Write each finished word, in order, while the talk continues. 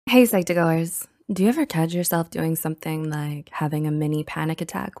Hey, Psych2Goers. Do you ever catch yourself doing something like having a mini panic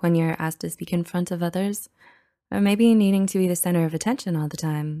attack when you're asked to speak in front of others? Or maybe needing to be the center of attention all the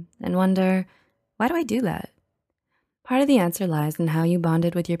time and wonder, why do I do that? Part of the answer lies in how you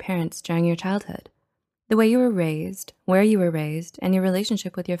bonded with your parents during your childhood. The way you were raised, where you were raised, and your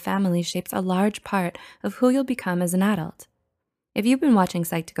relationship with your family shapes a large part of who you'll become as an adult. If you've been watching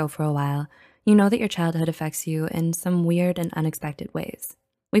Psych2Go for a while, you know that your childhood affects you in some weird and unexpected ways.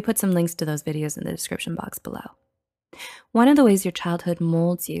 We put some links to those videos in the description box below. One of the ways your childhood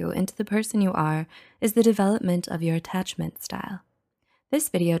molds you into the person you are is the development of your attachment style. This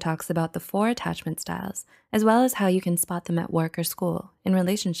video talks about the 4 attachment styles, as well as how you can spot them at work or school, in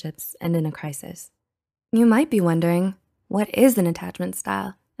relationships, and in a crisis. You might be wondering, what is an attachment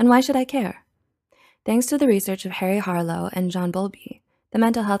style, and why should I care? Thanks to the research of Harry Harlow and John Bowlby, the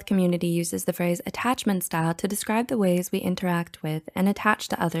mental health community uses the phrase attachment style to describe the ways we interact with and attach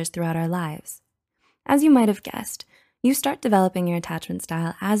to others throughout our lives. As you might have guessed, you start developing your attachment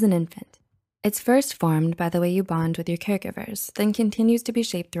style as an infant. It's first formed by the way you bond with your caregivers, then continues to be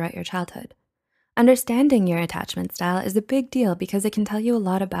shaped throughout your childhood. Understanding your attachment style is a big deal because it can tell you a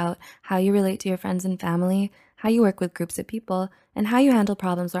lot about how you relate to your friends and family, how you work with groups of people, and how you handle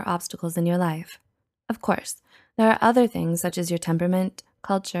problems or obstacles in your life. Of course, there are other things such as your temperament,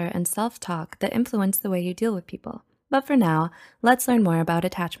 culture, and self-talk that influence the way you deal with people. But for now, let's learn more about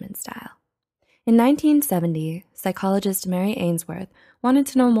attachment style. In 1970, psychologist Mary Ainsworth wanted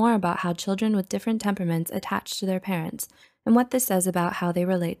to know more about how children with different temperaments attach to their parents and what this says about how they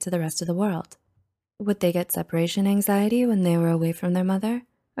relate to the rest of the world. Would they get separation anxiety when they were away from their mother,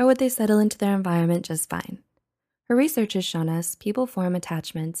 or would they settle into their environment just fine? Her research has shown us people form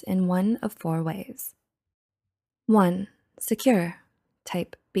attachments in one of 4 ways. 1. Secure,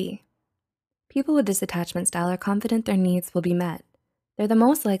 type B. People with this attachment style are confident their needs will be met. They're the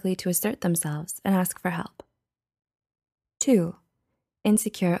most likely to assert themselves and ask for help. 2.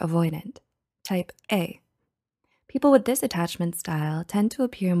 Insecure avoidant, type A. People with this attachment style tend to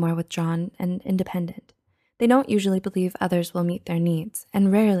appear more withdrawn and independent. They don't usually believe others will meet their needs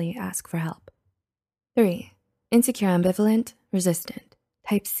and rarely ask for help. 3. Insecure ambivalent, resistant,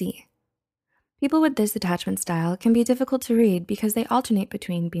 type C. People with this attachment style can be difficult to read because they alternate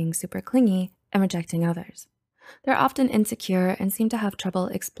between being super clingy and rejecting others. They're often insecure and seem to have trouble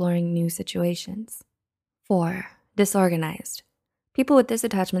exploring new situations. 4. Disorganized. People with this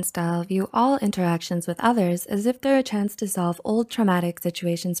attachment style view all interactions with others as if they're a chance to solve old traumatic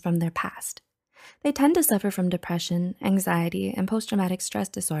situations from their past. They tend to suffer from depression, anxiety, and post-traumatic stress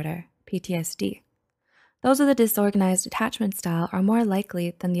disorder, PTSD. Those with a disorganized attachment style are more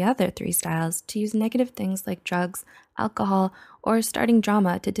likely than the other 3 styles to use negative things like drugs, alcohol, or starting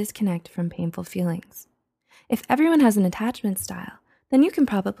drama to disconnect from painful feelings. If everyone has an attachment style, then you can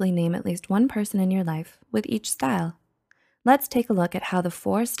probably name at least one person in your life with each style. Let's take a look at how the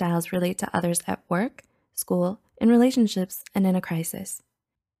 4 styles relate to others at work, school, in relationships, and in a crisis.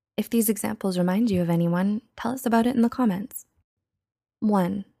 If these examples remind you of anyone, tell us about it in the comments.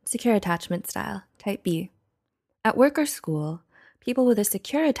 1. Secure attachment style, type B. At work or school, people with a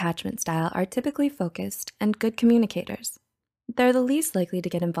secure attachment style are typically focused and good communicators. They're the least likely to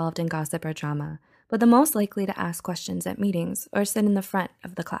get involved in gossip or drama, but the most likely to ask questions at meetings or sit in the front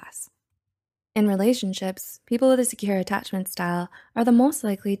of the class. In relationships, people with a secure attachment style are the most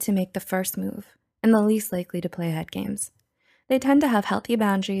likely to make the first move and the least likely to play head games. They tend to have healthy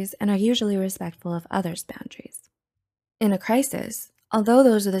boundaries and are usually respectful of others' boundaries. In a crisis, although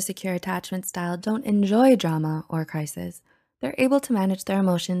those with a secure attachment style don't enjoy drama or crisis, they're able to manage their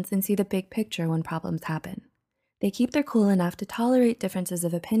emotions and see the big picture when problems happen. They keep their cool enough to tolerate differences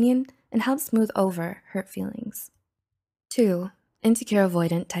of opinion and help smooth over hurt feelings. 2. Insecure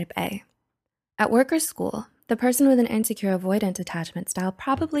avoidant, type A. At work or school, the person with an insecure avoidant attachment style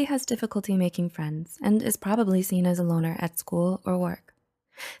probably has difficulty making friends and is probably seen as a loner at school or work.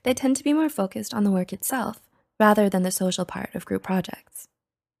 They tend to be more focused on the work itself rather than the social part of group projects.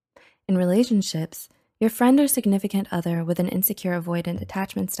 In relationships, your friend or significant other with an insecure avoidant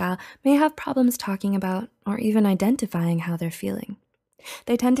attachment style may have problems talking about or even identifying how they're feeling.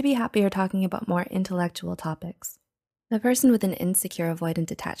 They tend to be happier talking about more intellectual topics. The person with an insecure avoidant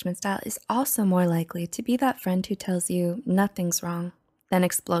attachment style is also more likely to be that friend who tells you nothing's wrong, then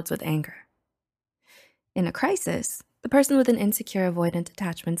explodes with anger. In a crisis, the person with an insecure avoidant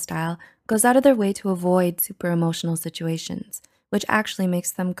attachment style goes out of their way to avoid super emotional situations, which actually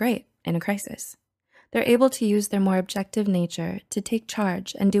makes them great in a crisis. They're able to use their more objective nature to take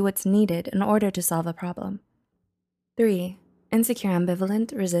charge and do what's needed in order to solve a problem. 3. Insecure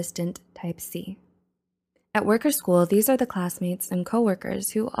ambivalent resistant, type C. At work or school, these are the classmates and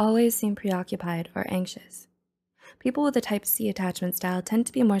coworkers who always seem preoccupied or anxious. People with a type C attachment style tend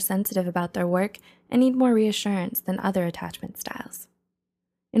to be more sensitive about their work and need more reassurance than other attachment styles.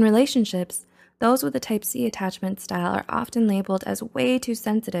 In relationships, those with a type C attachment style are often labeled as way too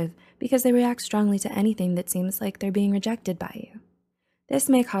sensitive because they react strongly to anything that seems like they're being rejected by you. This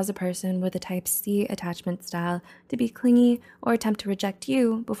may cause a person with a type C attachment style to be clingy or attempt to reject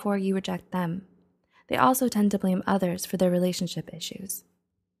you before you reject them. They also tend to blame others for their relationship issues.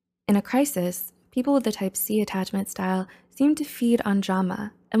 In a crisis, people with the type C attachment style seem to feed on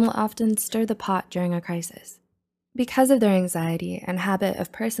drama and will often stir the pot during a crisis. Because of their anxiety and habit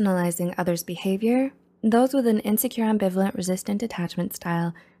of personalizing others' behavior, those with an insecure, ambivalent, resistant attachment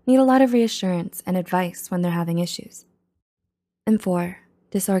style need a lot of reassurance and advice when they're having issues. And 4,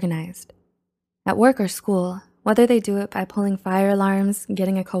 disorganized. At work or school, whether they do it by pulling fire alarms,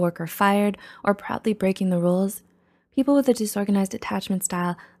 getting a coworker fired, or proudly breaking the rules, people with a disorganized attachment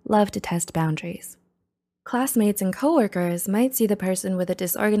style love to test boundaries. Classmates and coworkers might see the person with a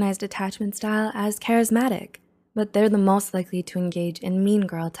disorganized attachment style as charismatic, but they're the most likely to engage in mean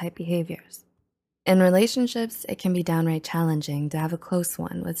girl type behaviors. In relationships, it can be downright challenging to have a close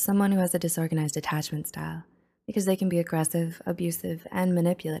one with someone who has a disorganized attachment style because they can be aggressive, abusive, and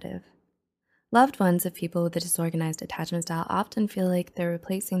manipulative. Loved ones of people with a disorganized attachment style often feel like they're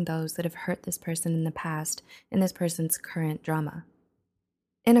replacing those that have hurt this person in the past in this person's current drama.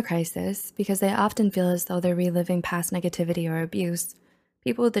 In a crisis, because they often feel as though they're reliving past negativity or abuse,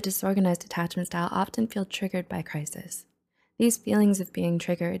 people with a disorganized attachment style often feel triggered by crisis. These feelings of being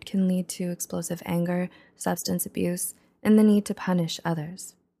triggered can lead to explosive anger, substance abuse, and the need to punish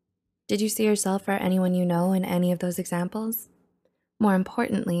others. Did you see yourself or anyone you know in any of those examples? More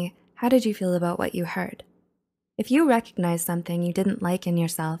importantly, how did you feel about what you heard? If you recognize something you didn't like in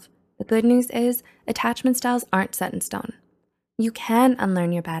yourself, the good news is attachment styles aren't set in stone. You can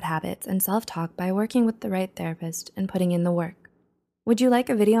unlearn your bad habits and self-talk by working with the right therapist and putting in the work. Would you like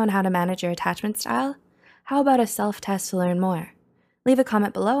a video on how to manage your attachment style? How about a self-test to learn more? Leave a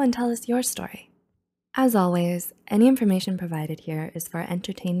comment below and tell us your story. As always, any information provided here is for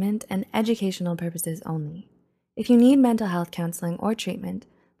entertainment and educational purposes only. If you need mental health counseling or treatment,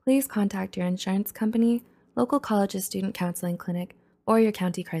 please contact your insurance company, local college's student counseling clinic, or your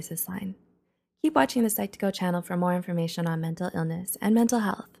county crisis line. Keep watching the Psych2Go channel for more information on mental illness and mental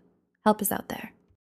health. Help us out there.